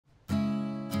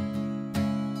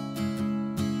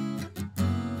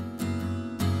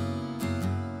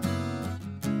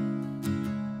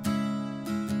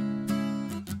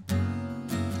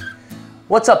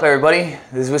What's up, everybody?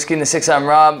 This is Whiskey in the Six. I'm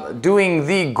Rob, doing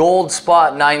the Gold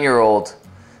Spot 9-year-old.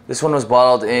 This one was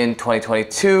bottled in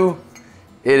 2022.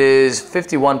 It is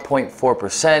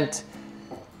 51.4%,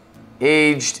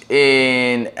 aged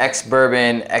in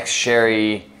ex-bourbon,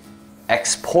 ex-sherry,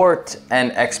 ex-port,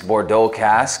 and ex-Bordeaux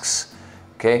casks.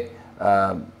 Okay,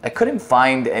 I couldn't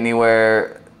find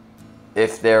anywhere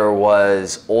if there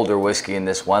was older whiskey in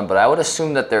this one, but I would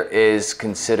assume that there is,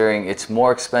 considering it's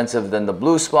more expensive than the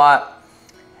Blue Spot.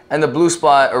 And the Blue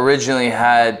Spot originally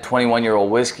had 21-year-old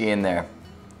whiskey in there.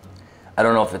 I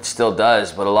don't know if it still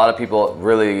does, but a lot of people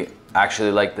really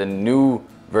actually like the new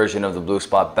version of the Blue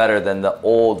Spot better than the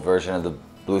old version of the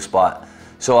Blue Spot.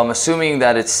 So I'm assuming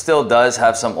that it still does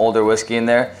have some older whiskey in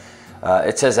there.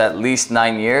 It says at least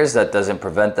 9 years. That doesn't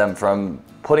prevent them from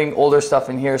putting older stuff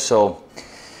in here. So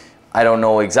I don't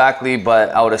know exactly, but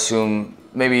I would assume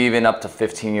maybe even up to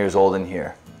 15 years old in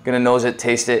here. Gonna nose it,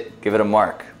 taste it, give it a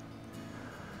mark.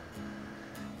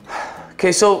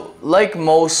 Okay, so like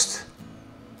most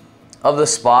of the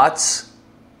spots,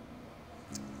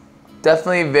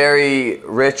 definitely very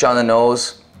rich on the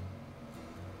nose.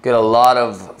 Get a lot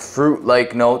of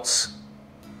fruit-like notes.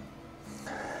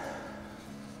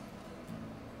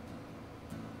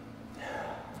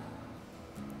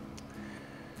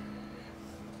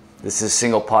 This is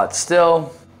single pot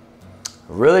still.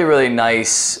 Really, really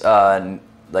nice,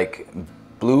 like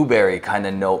blueberry kind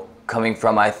of note coming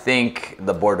from, I think,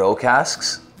 the Bordeaux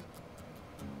casks.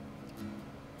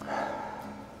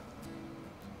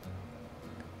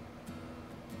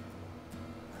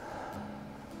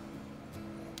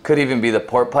 Could even be the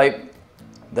port pipe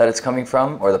that it's coming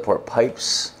from, or the port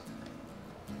pipes.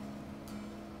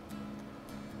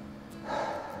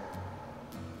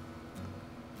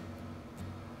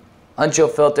 Unchill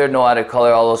filter, no added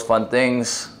color, all those fun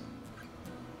things.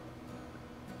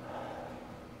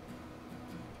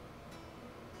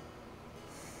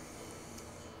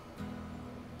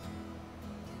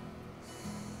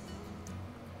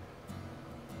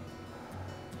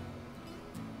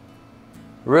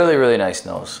 Really, really nice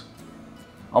nose.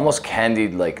 Almost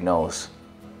candied-like nose.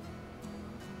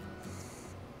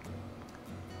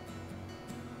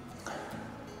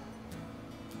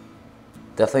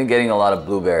 Definitely getting a lot of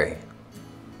blueberry.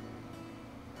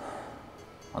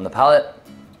 On the palate.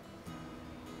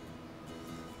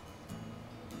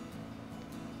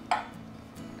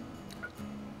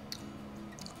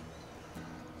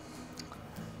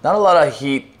 Not a lot of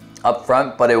heat up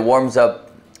front, but it warms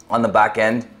up on the back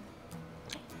end.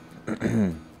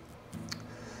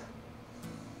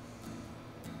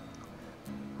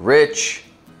 Rich.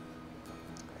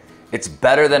 It's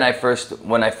better than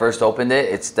when I first opened it.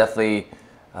 It's definitely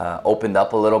opened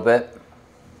up a little bit.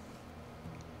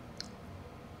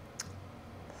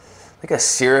 Like a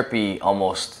syrupy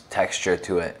almost texture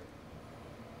to it.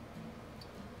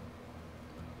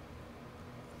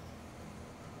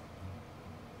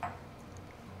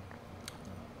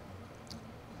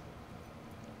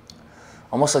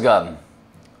 Almost like a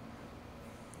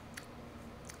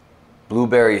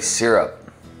blueberry syrup.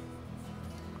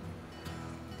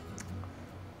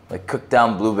 Like cooked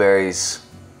down blueberries.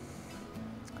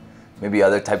 Maybe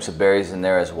other types of berries in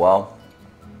there as well.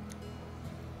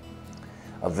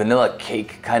 A vanilla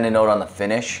cake kind of note on the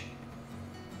finish.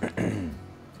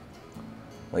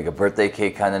 Like a birthday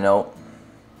cake kind of note.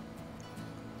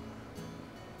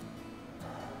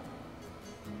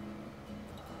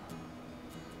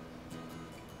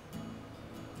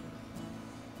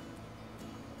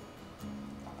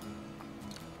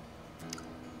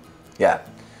 Yeah,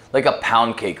 like a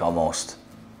pound cake almost.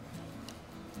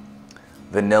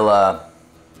 Vanilla,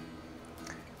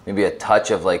 maybe a touch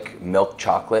of like milk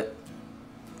chocolate.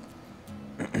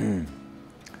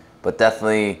 But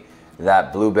definitely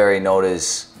that blueberry note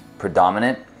is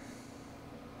predominant.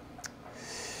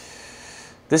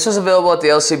 This was available at the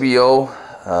LCBO.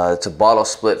 It's a bottle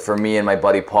split for me and my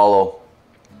buddy Paulo.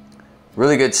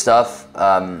 Really good stuff.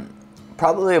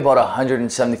 Probably about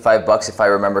 175 bucks if I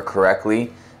remember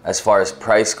correctly, as far as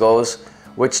price goes,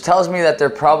 which tells me that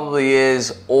there probably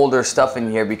is older stuff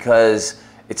in here because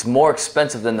it's more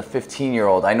expensive than the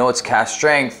 15-year-old. I know it's cask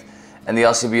strength, and the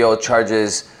LCBO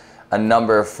charges a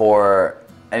number for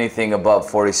anything above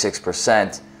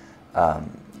 46%.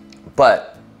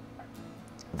 But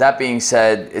that being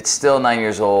said, it's still 9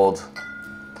 years old.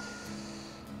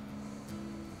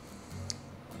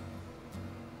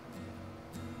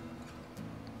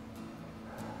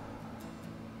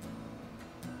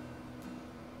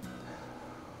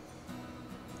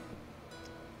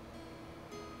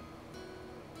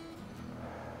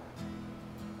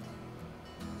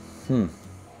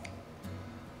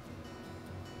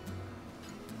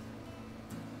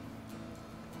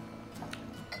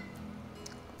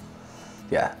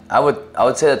 Yeah, I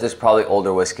would say that there's probably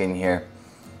older whiskey in here,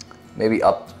 maybe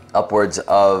upwards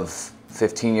of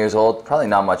 15 years old, probably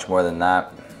not much more than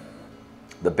that.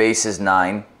 The base is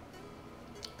 9.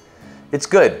 It's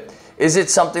good. Is it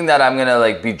something that I'm gonna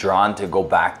like be drawn to go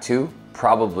back to?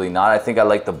 Probably not. I think I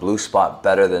like the Blue Spot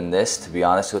better than this, to be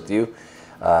honest with you.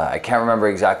 I can't remember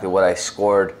exactly what I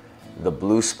scored the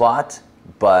Blue Spot,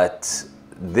 but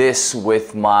this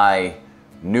with my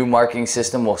new marking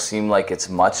system will seem like it's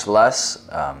much less.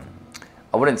 I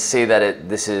wouldn't say that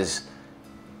this is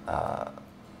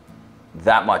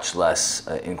that much less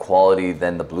in quality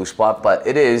than the Blue Spot, but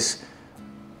it is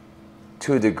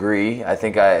to a degree. I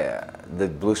think the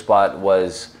Blue Spot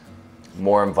was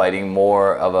more inviting,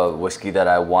 more of a whiskey that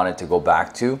I wanted to go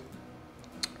back to.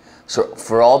 So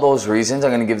for all those reasons,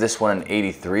 I'm going to give this one an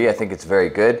 83. I think it's very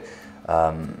good.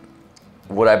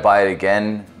 Would I buy it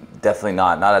again? Definitely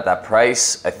not at that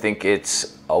price. I think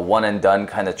it's a one and done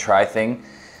kind of try thing.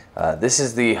 This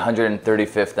is the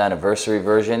 135th anniversary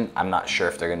version. I'm not sure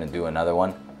if they're going to do another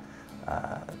one.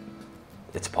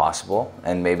 It's possible,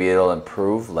 and maybe it'll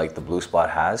improve like the Blue Spot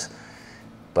has.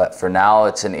 But for now,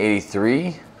 it's an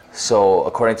 83. So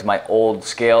according to my old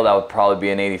scale, that would probably be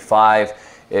an 85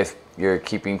 if you're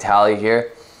keeping tally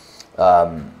here.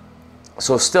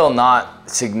 So still not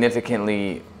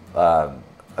significantly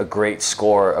a great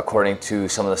score according to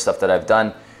some of the stuff that I've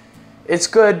done. It's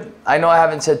good. I know I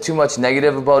haven't said too much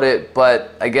negative about it,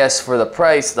 but I guess for the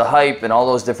price, the hype, and all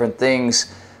those different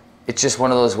things, it's just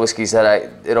one of those whiskeys that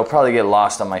it'll probably get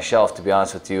lost on my shelf, to be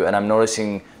honest with you. And I'm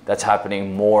noticing that's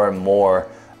happening more and more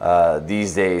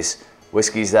these days.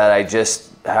 Whiskeys that I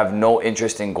just have no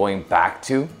interest in going back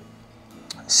to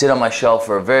sit on my shelf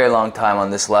for a very long time on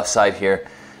this left side here,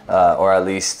 or at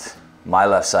least my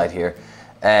left side here,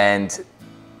 and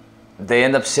they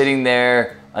end up sitting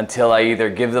there until I either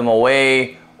give them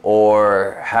away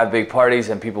or have big parties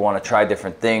and people want to try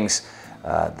different things.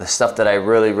 The stuff that I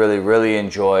really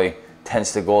enjoy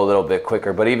tends to go a little bit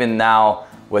quicker. But even now,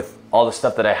 with all the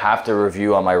stuff that I have to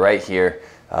review on my right here,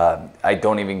 I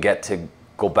don't even get to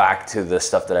go back to the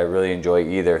stuff that I really enjoy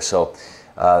either. So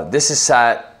this has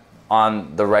sat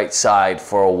on the right side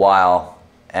for a while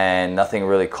and nothing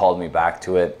really called me back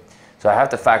to it. So I have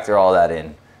to factor all that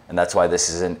in, and that's why this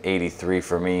is an 83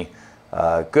 for me.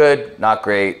 Good, not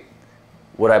great.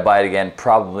 Would I buy it again?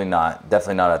 Probably not.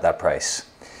 Definitely not at that price.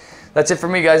 That's it for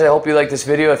me, guys. I hope you liked this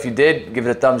video. If you did, give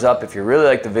it a thumbs up. If you really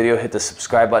liked the video, hit the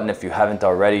subscribe button if you haven't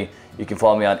already. You can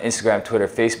follow me on Instagram, Twitter,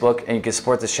 Facebook, and you can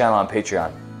support this channel on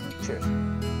Patreon. Cheers.